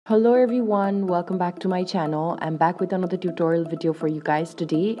Hello everyone, welcome back to my channel. I'm back with another tutorial video for you guys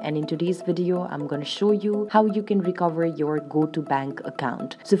today, and in today's video I'm going to show you how you can recover your Go2Bank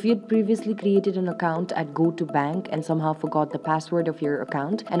account. So if you had previously created an account at Go2Bank and somehow forgot the password of your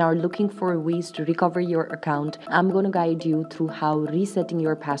account and are looking for ways to recover your account, I'm going to guide you through how resetting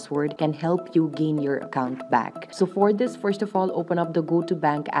your password can help you gain your account back. So for this, first of all, open up the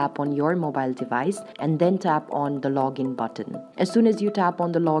Go2Bank app on your mobile device and then tap on the login button. As soon as you tap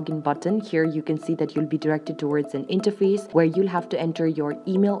on the login button, here you can see that you'll be directed towards an interface where you'll have to enter your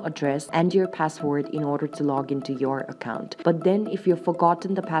email address and your password in order to log into your account. But then if you've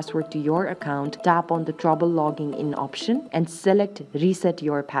forgotten the password to your account, tap on the trouble logging in option and select reset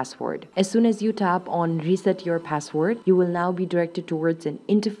your password. As soon as you tap on reset your password, you will now be directed towards an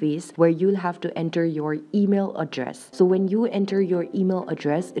interface where you'll have to enter your email address. So when you enter your email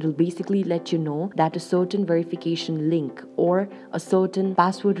address, it'll basically let you know that a certain verification link or a certain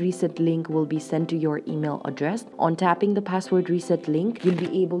password reset link will be sent to your email address. On tapping the password reset link, you'll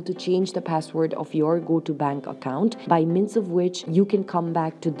be able to change the password of your Go2Bank account, by means of which you can come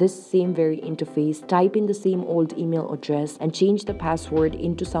back to this same very interface, type in the same old email address and change the password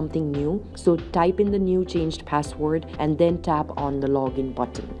into something new. So type in the new changed password and then tap on the login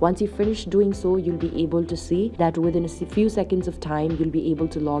button. Once you finish doing so, you'll be able to see that within a few seconds of time, you'll be able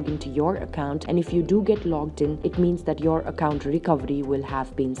to log into your account. And if you do get logged in, it means that your account recovery will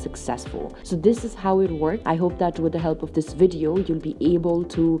have been successful. So this is how it works. I hope that with the help of this video, you'll be able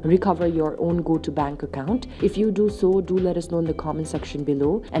to recover your own Go2Bank account. If you do so, do let us know in the comment section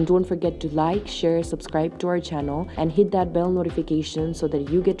below, and don't forget to like, share, subscribe to our channel and hit that bell notification so that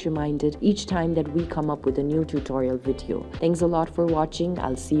you get reminded each time that we come up with a new tutorial video. Thanks a lot for watching.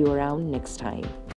 I'll see you around next time.